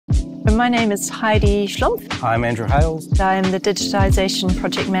My name is Heidi Schlumpf. I'm Andrew Hales. I'm the Digitisation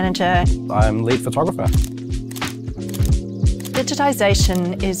Project Manager. I'm lead photographer.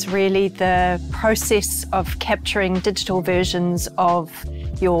 Digitisation is really the process of capturing digital versions of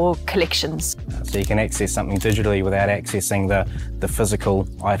your collections. So you can access something digitally without accessing the physical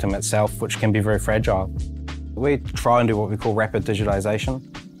item itself, which can be very fragile. We try and do what we call rapid digitisation.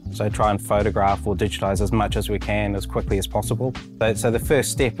 So try and photograph or digitise as much as we can as quickly as possible. So the first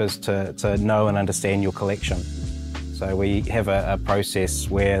step is to know and understand your collection. So we have a process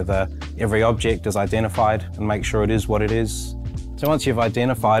where every object is identified and make sure it is what it is. So once you've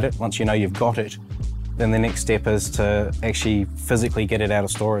identified it, once you know you've got it, then the next step is to actually physically get it out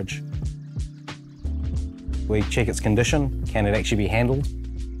of storage. We check its condition. Can it actually be handled?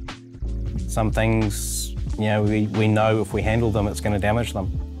 Some things, we know if we handle them, it's going to damage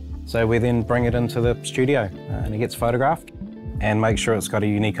them. So we then bring it into the studio and it gets photographed and make sure it's got a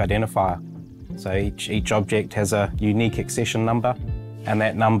unique identifier. So each object has a unique accession number, and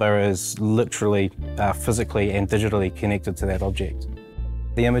that number is literally physically and digitally connected to that object.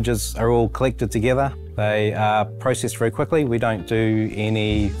 The images are all collected together. They are processed very quickly. We don't do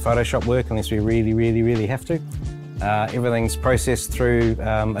any Photoshop work unless we really have to. Everything's processed through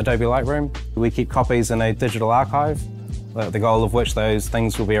Adobe Lightroom. We keep copies in a digital archive, the goal of which those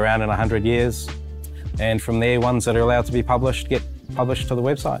things will be around in 100 years. And from there, ones that are allowed to be published get published to the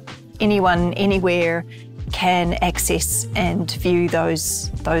website. Anyone, anywhere can access and view those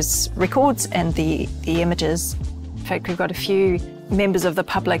records and the images. In fact, we've got a few members of the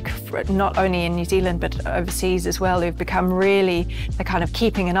public, not only in New Zealand but overseas as well, who've become really the kind of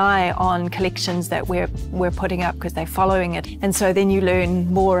keeping an eye on collections that we're putting up because they're following it. And so then you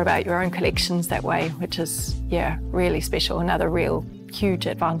learn more about your own collections that way, which is, really special, another real huge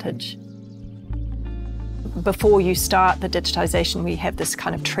advantage. Before you start the digitisation, we have this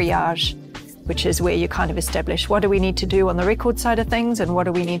kind of triage, which is where you kind of establish what do we need to do on the record side of things and what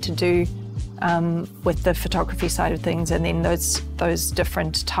do we need to do with the photography side of things, and then those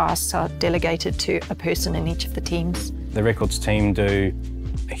different tasks are delegated to a person in each of the teams. The records team do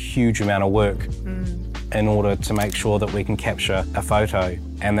a huge amount of work in order to make sure that we can capture a photo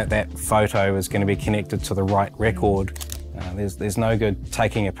and that photo is going to be connected to the right record. There's no good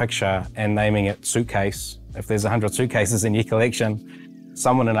taking a picture and naming it suitcase. If there's 100 suitcases in your collection,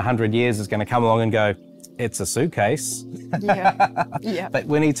 someone in 100 years is going to come along and go, it's a suitcase. Yeah. But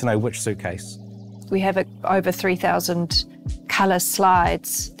we need to know which suitcase. We have over 3,000 colour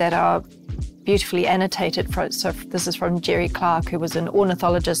slides that are beautifully annotated. So this is from Jerry Clark, who was an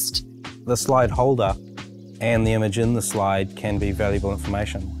ornithologist. The slide holder and the image in the slide can be valuable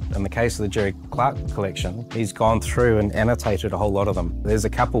information. In the case of the Jerry Clark collection, he's gone through and annotated a whole lot of them. There's a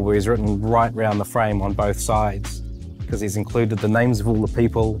couple where he's written right round the frame on both sides, because he's included the names of all the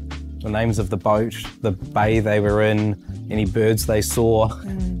people, the names of the boat, the bay they were in, any birds they saw,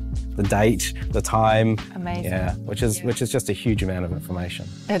 the date, the time. Amazing. Yeah, which is just a huge amount of information.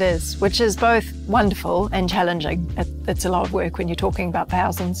 It is, which is both wonderful and challenging. It's a lot of work when you're talking about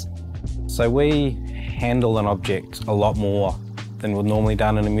thousands. So we handle an object a lot more than would normally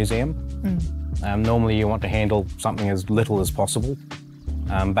done in a museum. Normally you want to handle something as little as possible.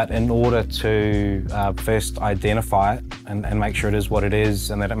 But in order to first identify it and make sure it is what it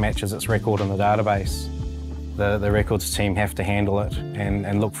is and that it matches its record in the database, the records team have to handle it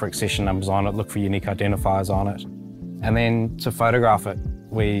and look for accession numbers on it, look for unique identifiers on it. And then to photograph it,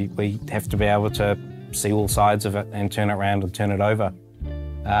 we have to be able to see all sides of it and turn it around and turn it over.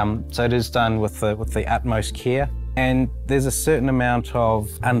 So it is done with the utmost care. And there's a certain amount of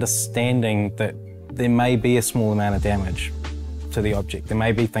understanding that there may be a small amount of damage to the object. There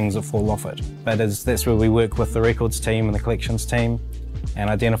may be things that fall off it. But that's where we work with the records team and the collections team and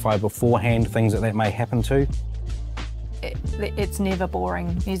identify beforehand things that may happen to. It's never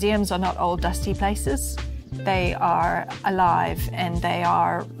boring. Museums are not old, dusty places. They are alive and they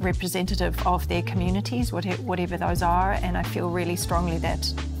are representative of their communities, whatever those are, and I feel really strongly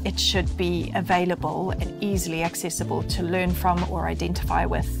that it should be available and easily accessible to learn from or identify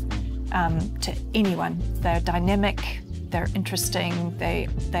with to anyone. They're dynamic, they're interesting, they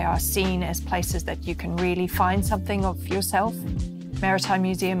are seen as places that you can really find something of yourself. Maritime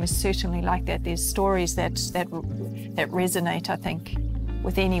Museum is certainly like that. There's stories that resonate, I think,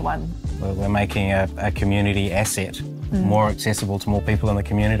 with anyone. We're making a community asset more accessible to more people in the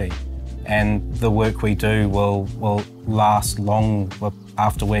community. And the work we do will last long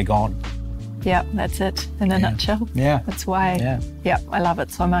after we're gone. Yeah, that's it in a nutshell. Yeah. That's why, I love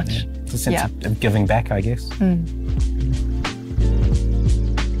it so much. It's a sense of giving back, I guess.